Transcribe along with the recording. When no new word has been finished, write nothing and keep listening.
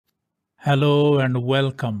Hello and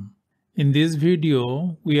welcome. In this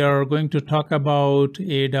video, we are going to talk about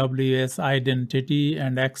AWS Identity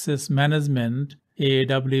and Access Management,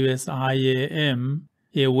 AWS IAM,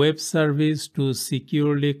 a web service to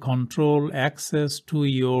securely control access to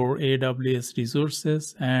your AWS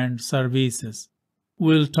resources and services.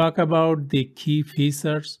 We'll talk about the key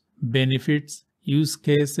features, benefits, use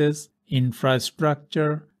cases,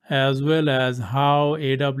 infrastructure, as well as how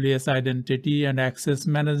AWS Identity and Access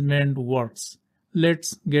Management works.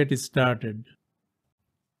 Let's get started.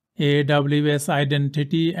 AWS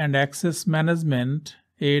Identity and Access Management,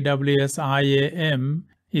 AWS IAM,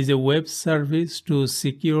 is a web service to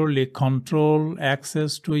securely control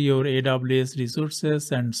access to your AWS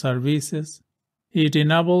resources and services. It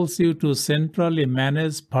enables you to centrally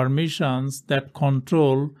manage permissions that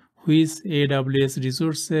control which AWS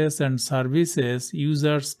resources and services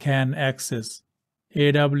users can access.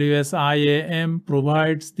 AWS IAM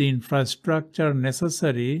provides the infrastructure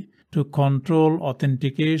necessary to control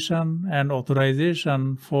authentication and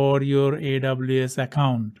authorization for your AWS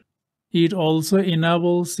account. It also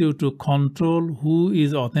enables you to control who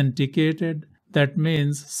is authenticated, that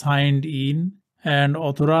means signed in, and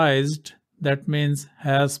authorized, that means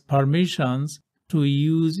has permissions to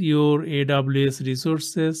use your AWS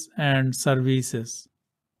resources and services.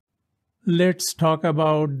 Let's talk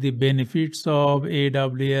about the benefits of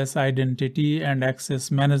AWS Identity and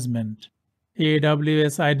Access Management.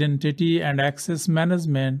 AWS Identity and Access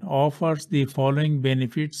Management offers the following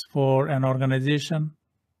benefits for an organization: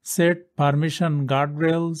 set permission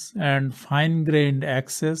guardrails and fine-grained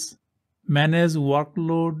access, manage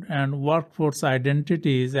workload and workforce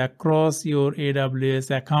identities across your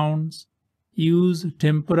AWS accounts, use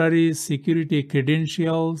temporary security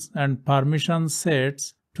credentials and permission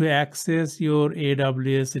sets to access your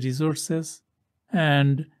AWS resources,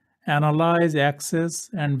 and analyze access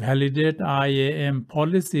and validate IAM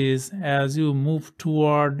policies as you move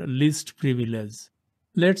toward least privilege.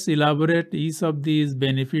 Let's elaborate each of these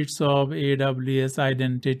benefits of AWS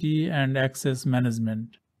Identity and Access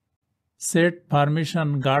Management. Set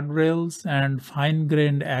permission guardrails and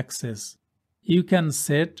fine-grained access. You can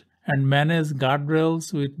set and manage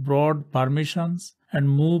guardrails with broad permissions and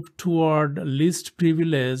move toward least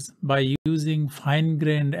privilege by using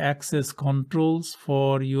fine-grained access controls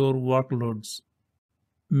for your workloads.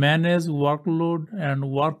 Manage workload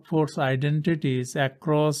and workforce identities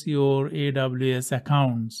across your AWS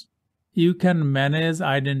accounts. You can manage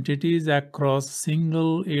identities across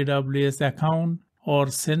single AWS account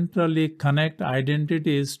or centrally connect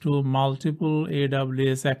identities to multiple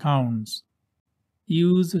AWS accounts.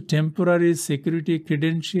 Use temporary security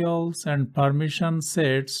credentials and permission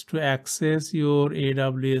sets to access your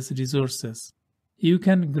AWS resources. You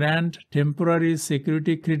can grant temporary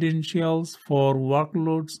security credentials for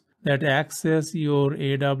workloads that access your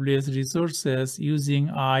AWS resources using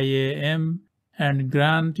IAM and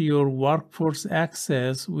grant your workforce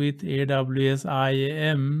access with AWS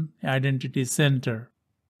IAM Identity Center.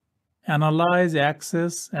 Analyze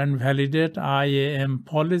access and validate IAM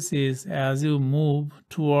policies as you move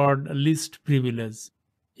toward least privilege.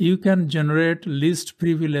 You can generate least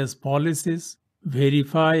privilege policies,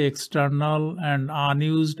 verify external and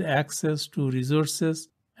unused access to resources,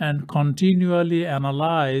 and continually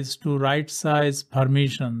analyze to right-size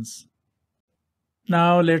permissions.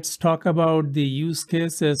 Now let's talk about the use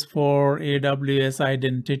cases for AWS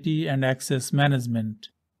Identity and Access Management.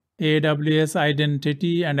 AWS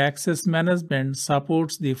Identity and Access Management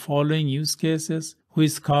supports the following use cases,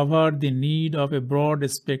 which cover the need of a broad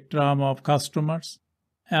spectrum of customers: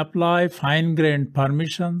 apply fine-grained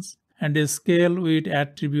permissions and scale with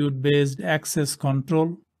attribute-based access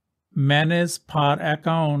control, manage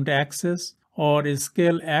per-account access or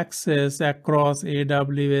scale access across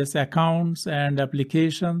AWS accounts and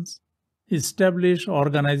applications, establish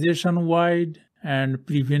organization-wide and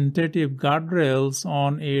preventative guardrails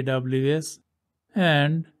on AWS,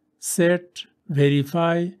 and set,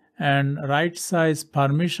 verify, and right-size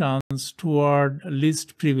permissions toward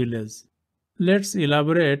least privilege. Let's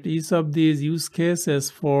elaborate each of these use cases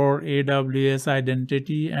for AWS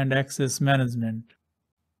Identity and Access Management.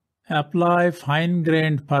 Apply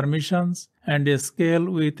fine-grained permissions and scale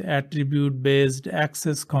with attribute-based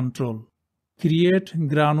access control. Create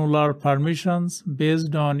granular permissions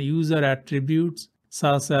based on user attributes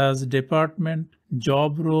such as department,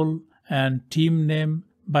 job role, and team name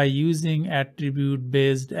by using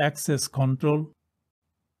attribute-based access control.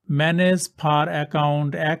 Manage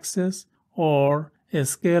per-account access or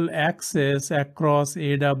scale access across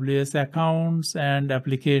AWS accounts and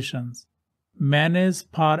applications.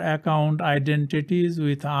 Manage per-account identities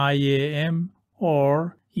with IAM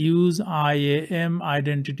or use IAM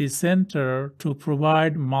Identity Center to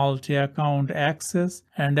provide multi-account access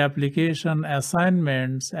and application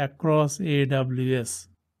assignments across AWS.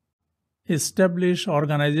 Establish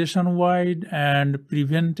organization-wide and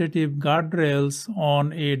preventative guardrails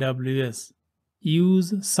on AWS.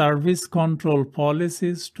 Use service control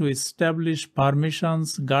policies to establish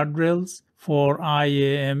permissions guardrails for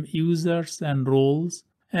IAM users and roles,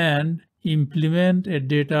 and implement a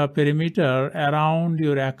data perimeter around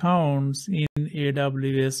your accounts in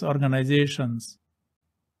AWS organizations.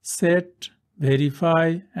 Set,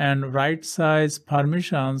 verify, and right-size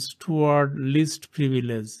permissions toward least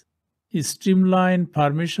privilege. Streamline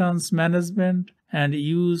permissions management and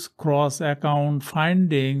use cross-account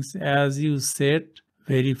findings as you set,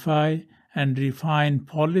 verify, and refine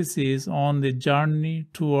policies on the journey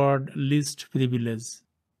toward least privilege.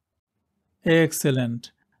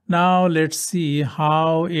 Excellent. Now let's see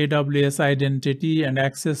how AWS Identity and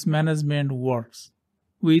Access Management works.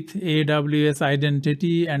 With AWS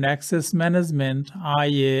Identity and Access Management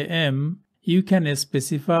 (IAM), you can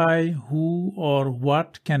specify who or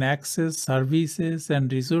what can access services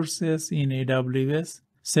and resources in AWS,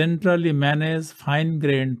 centrally manage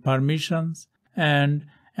fine-grained permissions, and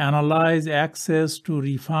analyze access to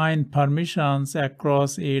refine permissions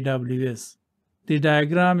across AWS. The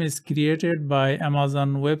diagram is created by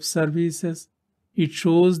Amazon Web Services. It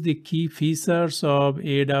shows the key features of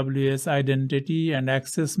AWS Identity and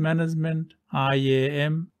Access Management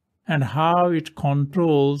 (IAM) and how it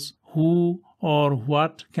controls who or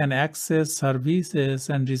what can access services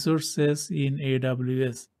and resources in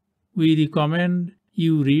AWS. We recommend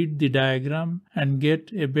you read the diagram and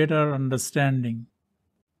get a better understanding.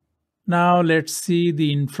 Now let's see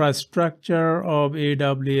the infrastructure of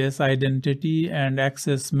AWS Identity and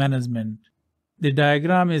Access Management. The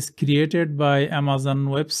diagram is created by Amazon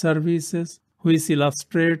Web Services, which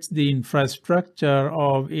illustrates the infrastructure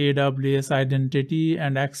of AWS Identity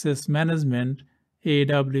and Access Management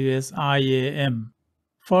 (AWS IAM).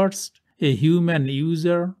 First, a human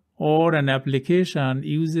user or an application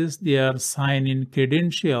uses their sign-in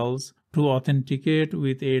credentials to authenticate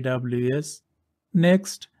with AWS.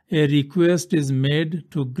 Next, a request is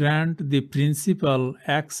made to grant the principal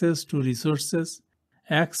access to resources.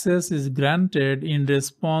 Access is granted in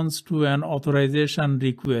response to an authorization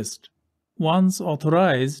request. Once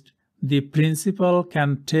authorized, the principal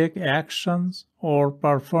can take actions or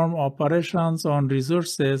perform operations on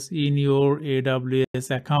resources in your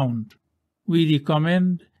AWS account. We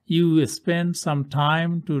recommend you spend some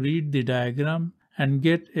time to read the diagram and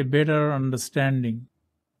get a better understanding.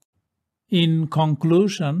 In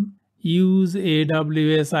conclusion, use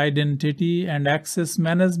AWS Identity and Access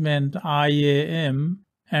Management (IAM)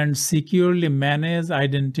 and securely manage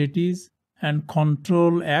identities and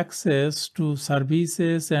control access to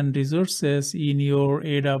services and resources in your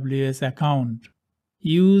AWS account.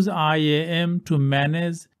 Use IAM to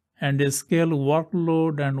manage and scale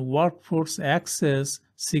workload and workforce access,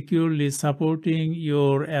 securely supporting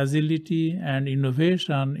your agility and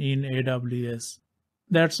innovation in AWS.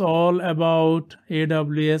 That's all about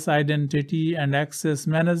AWS Identity and Access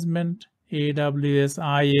Management, AWS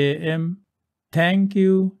IAM. Thank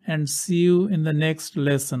you and see you in the next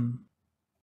lesson.